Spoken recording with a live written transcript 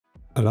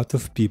A lot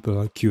of people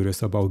are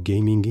curious about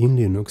gaming in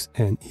Linux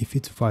and if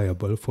it's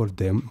viable for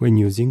them when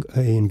using a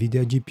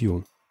Nvidia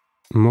GPU.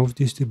 Most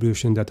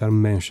distributions that are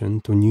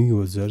mentioned to new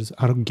users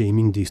are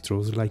gaming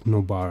distros like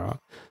Nobara,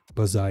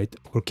 Bazite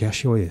or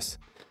CachyOS.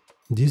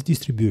 These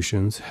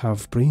distributions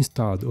have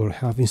pre-installed or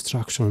have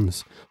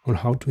instructions on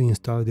how to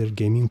install their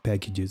gaming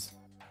packages,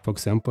 for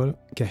example,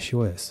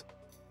 CachyOS.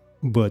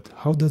 But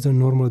how does a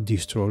normal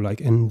distro like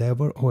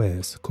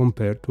EndeavourOS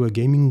compare to a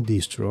gaming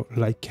distro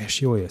like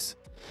CachyOS?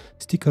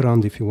 Stick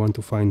around if you want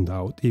to find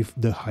out if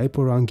the hype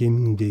around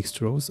gaming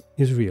distros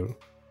is real.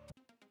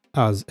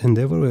 As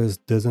EndeavourOS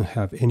doesn't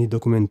have any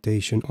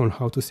documentation on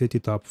how to set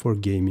it up for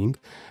gaming,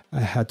 I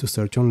had to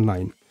search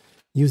online.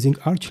 Using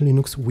Arch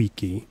Linux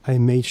Wiki, I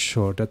made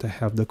sure that I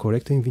have the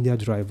correct Nvidia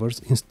drivers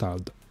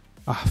installed.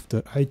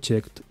 After I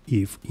checked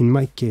if, in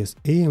my case,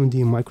 AMD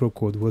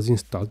microcode was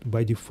installed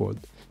by default,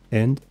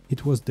 and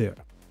it was there.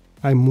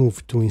 I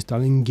moved to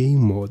installing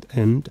game mode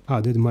and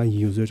added my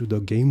user to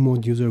the game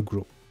mode user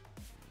group.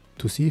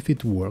 To see if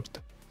it worked,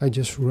 I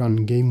just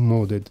ran game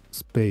moded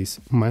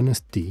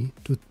 -t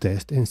to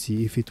test and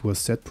see if it was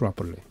set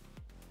properly.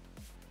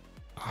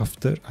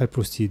 After, I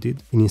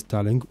proceeded in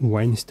installing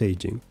wine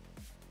staging.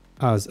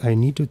 As I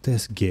need to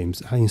test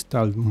games, I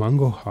installed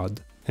Mango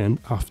HUD and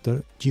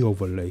after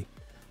G-Overlay.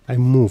 I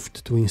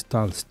moved to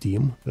install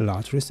Steam,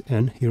 Latris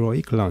and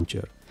Heroic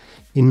Launcher.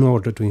 In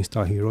order to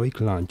install Heroic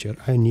Launcher,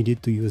 I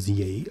needed to use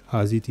Yay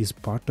as it is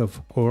part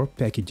of OR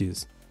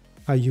packages.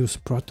 I use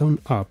Proton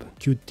App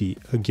Qt,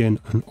 again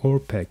an OR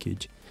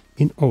package,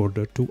 in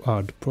order to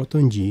add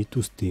Proton G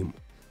to Steam,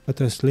 a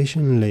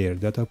translation layer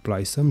that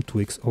applies some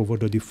tweaks over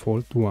the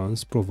default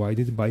ones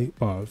provided by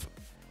Valve.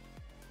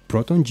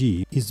 Proton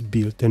G is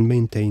built and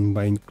maintained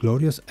by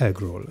Glorious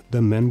Eggroll,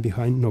 the man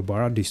behind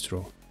Nobara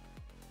distro.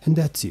 And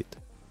that's it.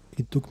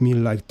 It took me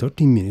like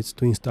 30 minutes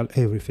to install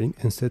everything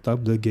and set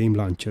up the game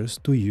launchers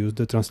to use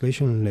the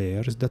translation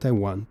layers that I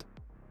want.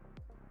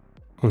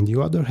 On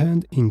the other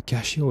hand, in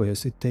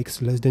CachyOS it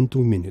takes less than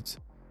 2 minutes,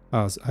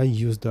 as I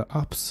used the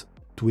apps,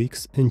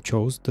 tweaks and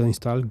chose the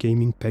install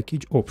gaming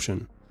package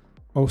option.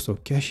 Also,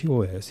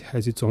 CachyOS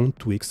has its own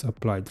tweaks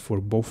applied for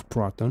both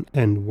Proton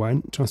and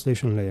Wine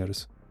translation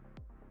layers.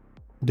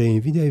 The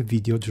Nvidia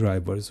video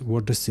drivers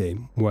were the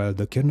same, while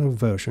the kernel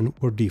version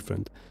were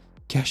different.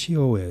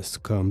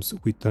 CachyOS comes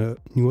with a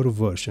newer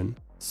version,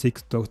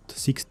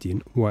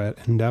 6.16, while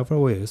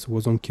EndeavourOS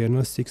was on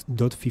kernel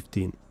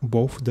 6.15,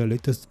 both the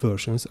latest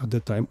versions at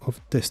the time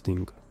of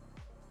testing.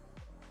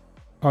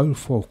 I will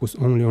focus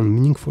only on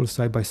meaningful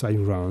side-by-side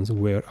runs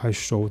where I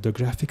show the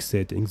graphic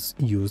settings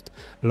used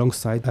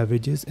alongside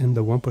averages and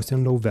the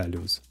 1% low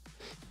values.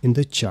 In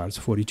the charts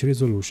for each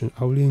resolution,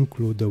 I will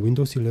include the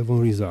Windows 11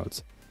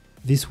 results.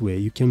 This way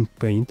you can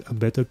paint a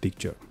better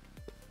picture.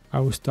 I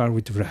will start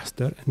with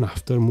raster and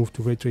after move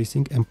to ray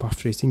tracing and path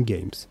tracing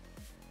games.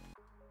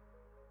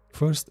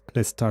 First,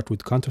 let's start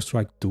with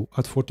Counter-Strike 2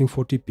 at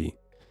 1440p.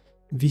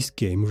 This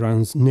game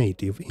runs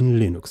native in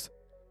Linux.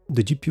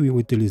 The GPU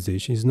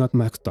utilization is not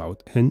maxed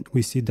out and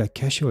we see that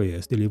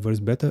CachyOS delivers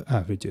better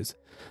averages,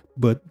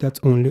 but that's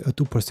only a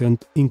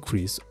 2%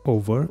 increase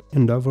over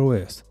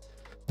EndeavourOS.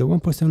 The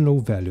 1% low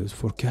values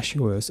for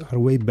CachyOS are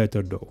way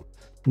better though,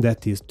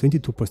 that is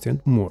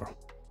 22% more.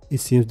 It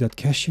seems that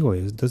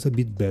CachyOS does a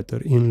bit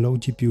better in low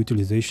GPU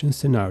utilization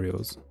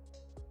scenarios.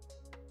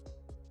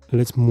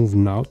 Let's move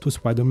now to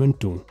Spider-Man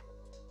 2.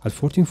 At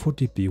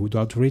 1440p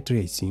without ray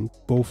tracing,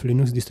 both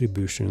Linux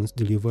distributions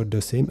deliver the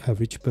same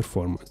average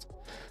performance,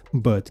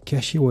 but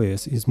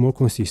CachyOS is more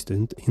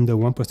consistent in the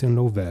 1%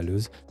 low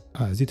values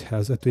as it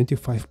has a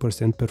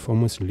 25%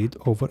 performance lead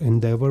over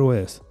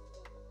EndeavourOS.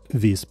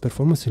 This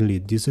performance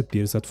lead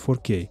disappears at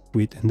 4K,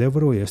 with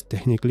EndeavourOS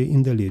technically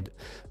in the lead,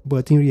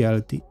 but in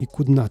reality it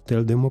could not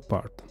tell them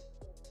apart.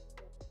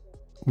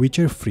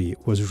 Witcher 3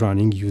 was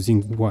running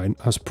using Wine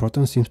as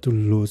Proton seems to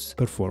lose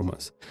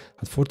performance.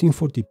 At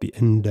 1440p,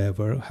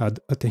 Endeavour had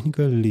a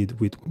technical lead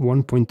with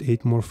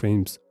 1.8 more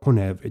frames on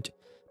average,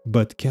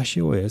 but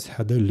CachyOS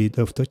had a lead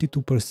of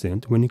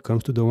 32% when it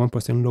comes to the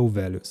 1% low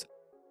values.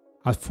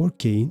 At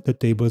 4K, the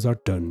tables are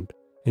turned.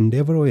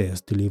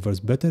 EndeavourOS delivers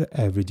better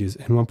averages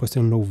and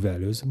 1% low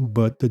values,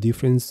 but the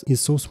difference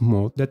is so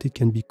small that it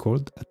can be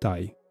called a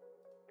tie.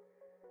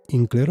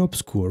 In Clair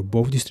Obscur,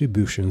 both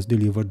distributions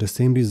delivered the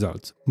same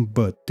results,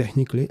 but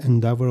technically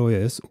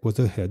EndeavourOS was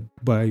ahead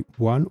by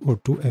 1 or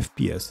 2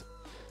 FPS.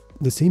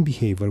 The same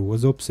behavior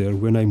was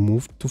observed when I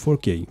moved to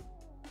 4K.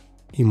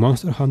 In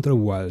Monster Hunter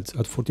Wilds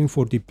at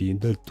 1440p,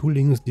 the two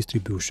Linux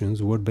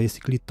distributions were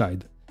basically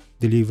tied,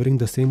 delivering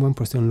the same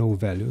 1% low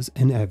values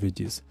and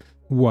averages,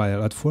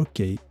 while at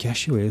 4K,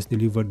 CachyOS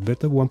delivered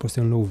better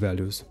 1% low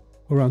values,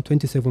 around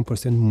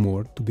 27%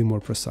 more to be more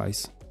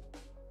precise.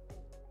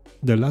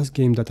 The last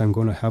game that I'm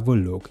gonna have a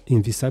look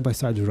in these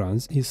side-by-side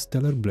runs is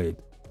Stellar Blade,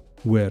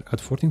 where at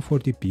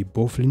 1440p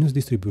both Linux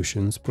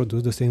distributions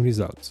produce the same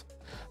results.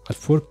 At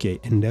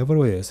 4K,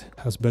 EndeavourOS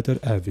has better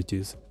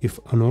averages, if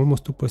an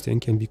almost 2%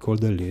 can be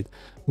called a lead,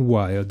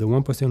 while the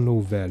 1% low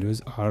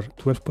values are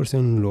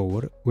 12%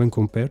 lower when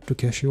compared to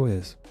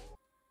CachyOS.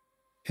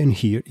 And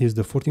here is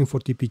the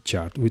 1440p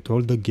chart with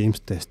all the games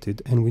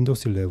tested and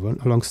Windows 11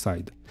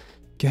 alongside.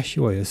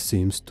 CachyOS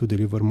seems to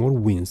deliver more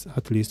wins,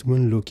 at least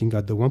when looking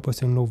at the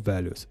 1% low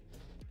values,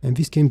 and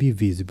this can be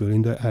visible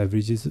in the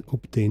averages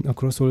obtained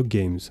across all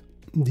games.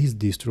 These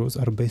distros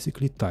are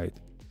basically tied,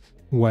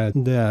 while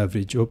the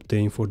average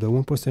obtained for the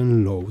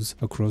 1% lows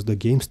across the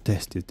games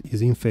tested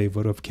is in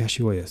favor of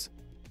CachyOS.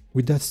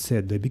 With that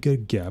said, the bigger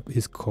gap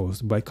is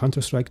caused by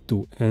Counter-Strike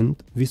 2,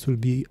 and this will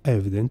be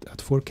evident at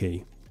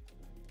 4K.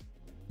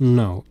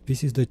 Now,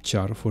 this is the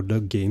chart for the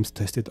games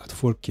tested at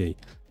 4K,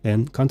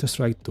 and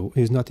Counter-Strike 2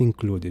 is not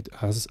included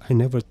as I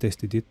never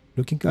tested it.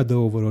 Looking at the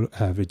overall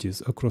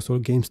averages across all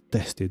games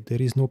tested,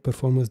 there is no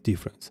performance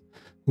difference,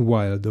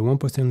 while the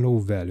 1% low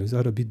values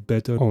are a bit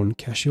better on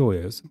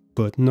CachyOS,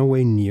 but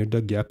nowhere near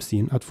the gap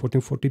seen at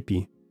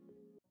 1440p.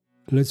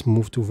 Let's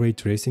move to ray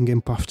tracing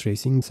and path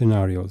tracing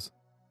scenarios.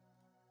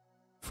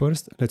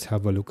 First, let's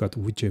have a look at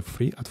widget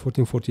 3 at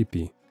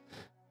 1440p.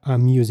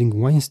 I'm using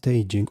wine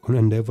staging on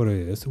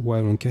EndeavourOS,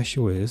 while on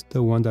CachyOS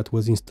the one that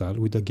was installed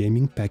with the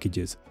gaming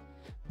packages.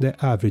 The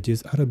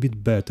averages are a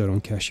bit better on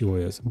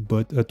CachyOS,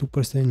 but a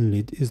 2%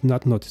 lead is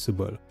not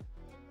noticeable.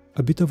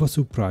 A bit of a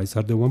surprise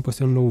are the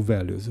 1% low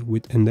values,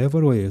 with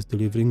EndeavourOS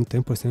delivering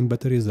 10%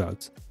 better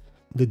results.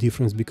 The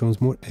difference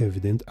becomes more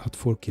evident at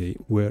 4K,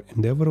 where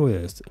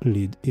EndeavourOS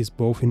lead is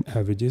both in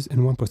averages and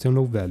 1%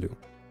 low value.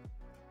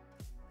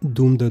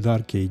 Doom the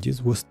Dark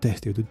Ages was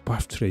tested with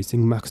path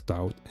tracing maxed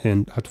out,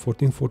 and at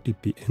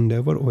 1440p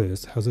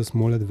EndeavourOS has a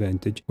small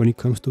advantage when it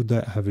comes to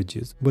the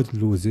averages, but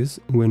loses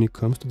when it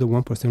comes to the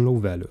 1% low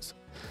values.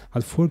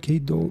 At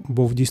 4K though,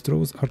 both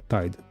distros are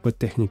tied, but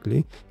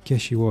technically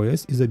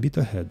CachyOS is a bit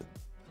ahead.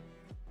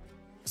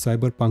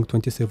 Cyberpunk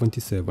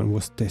 2077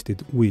 was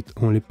tested with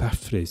only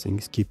path tracing,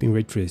 skipping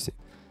ray tracing.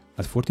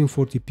 At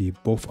 1440p,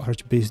 both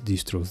Arch-based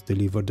distros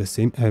deliver the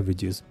same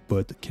averages,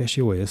 but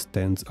CachyOS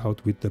stands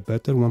out with the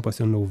better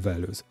 1% low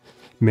values,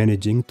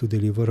 managing to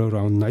deliver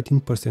around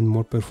 19%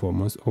 more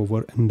performance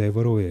over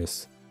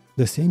EndeavourOS.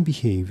 The same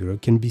behavior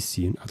can be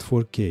seen at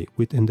 4K,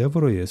 with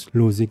EndeavourOS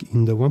losing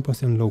in the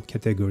 1% low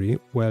category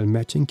while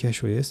matching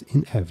CachyOS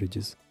in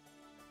averages.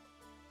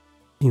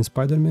 In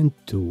Spider-Man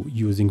 2,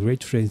 using ray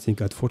tracing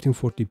at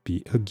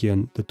 1440p,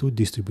 again the two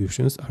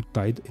distributions are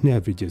tied in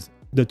averages.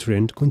 The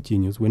trend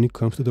continues when it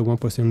comes to the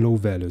 1% low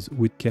values,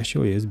 with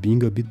CachyOS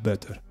being a bit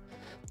better.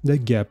 The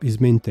gap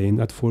is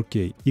maintained at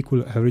 4K,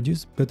 equal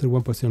averages, better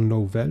 1%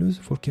 low values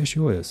for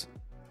CachyOS.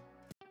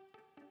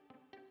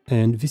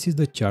 And this is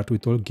the chart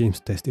with all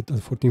games tested at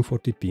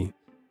 1440p.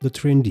 The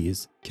trend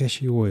is,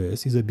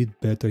 CachyOS is a bit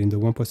better in the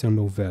 1%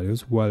 low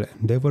values, while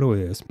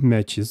EndeavourOS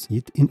matches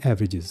it in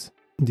averages.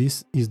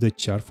 This is the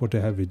chart for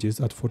the averages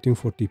at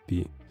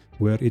 1440p,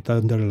 where it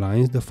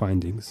underlines the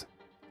findings.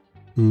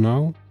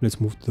 Now, let's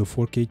move to the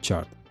 4K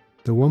chart.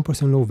 The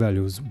 1% low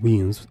values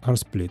wins are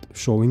split,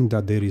 showing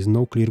that there is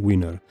no clear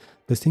winner.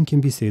 The same can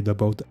be said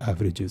about the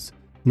averages.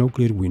 No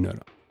clear winner.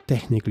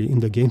 Technically, in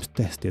the games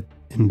tested,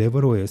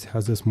 EndeavourOS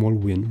has a small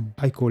win.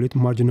 I call it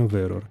margin of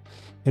error,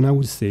 and I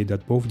would say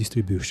that both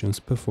distributions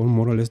perform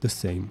more or less the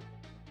same.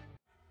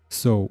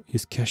 So,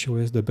 is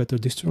CachyOS the better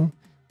distro?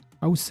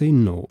 I would say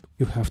no.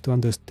 You have to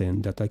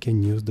understand that I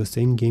can use the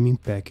same gaming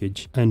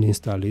package and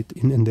install it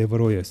in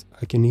EndeavourOS.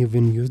 I can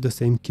even use the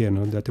same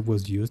kernel that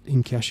was used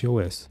in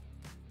CachyOS.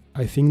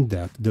 I think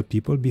that the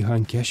people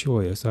behind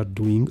CachyOS are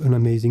doing an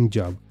amazing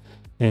job,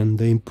 and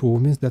the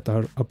improvements that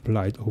are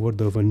applied over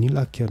the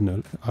vanilla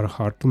kernel are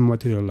hard to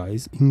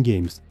materialize in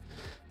games.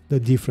 The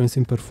difference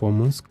in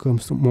performance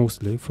comes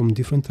mostly from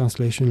different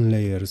translation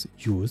layers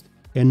used,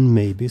 and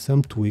maybe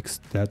some tweaks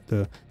that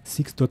the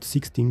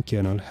 6.16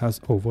 kernel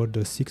has over the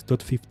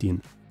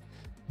 6.15.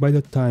 By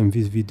the time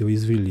this video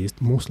is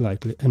released, most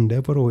likely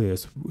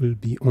EndeavourOS will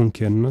be on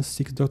kernel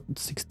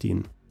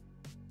 6.16.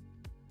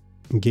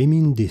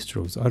 Gaming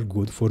distros are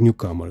good for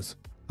newcomers,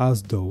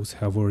 as those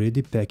have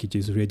already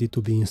packages ready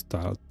to be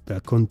installed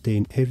that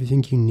contain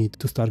everything you need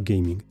to start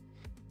gaming.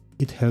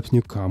 It helps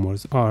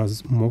newcomers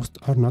as most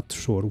are not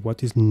sure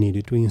what is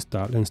needed to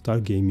install and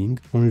start gaming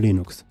on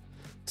Linux.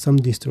 Some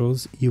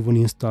distros even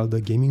install the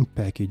gaming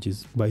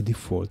packages by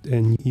default,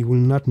 and you will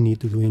not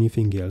need to do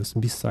anything else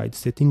besides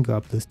setting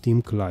up the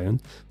Steam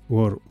client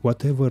or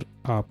whatever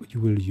app you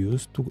will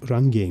use to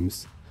run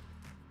games.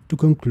 To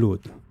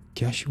conclude,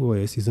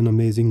 CachyOS is an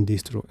amazing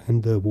distro,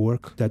 and the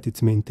work that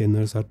its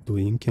maintainers are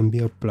doing can be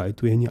applied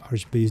to any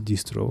Arch-based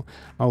distro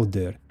out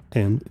there,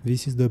 and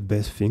this is the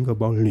best thing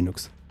about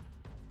Linux.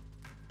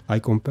 I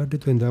compared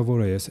it to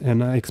EndeavourOS,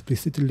 and I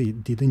explicitly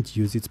didn't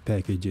use its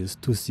packages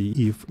to see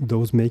if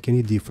those make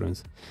any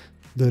difference.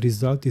 The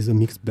result is a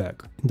mixed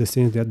bag, in the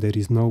sense that there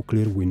is no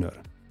clear winner.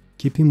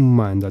 Keep in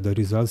mind that the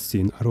results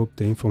seen are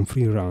obtained from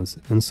free runs,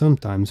 and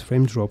sometimes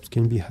frame drops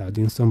can be had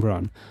in some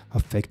run,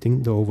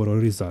 affecting the overall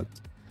result.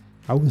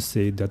 I would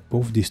say that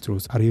both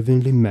distros are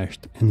evenly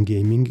matched, and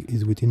gaming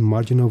is within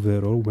margin of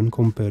error when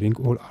comparing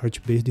all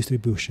Arch-based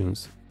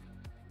distributions.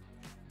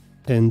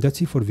 And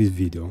that's it for this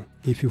video.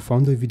 If you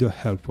found the video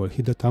helpful,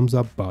 hit the thumbs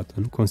up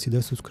button,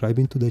 consider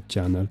subscribing to the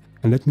channel,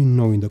 and let me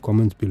know in the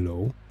comments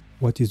below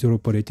what is your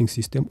operating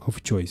system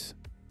of choice.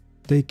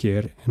 Take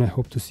care, and I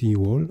hope to see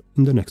you all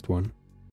in the next one.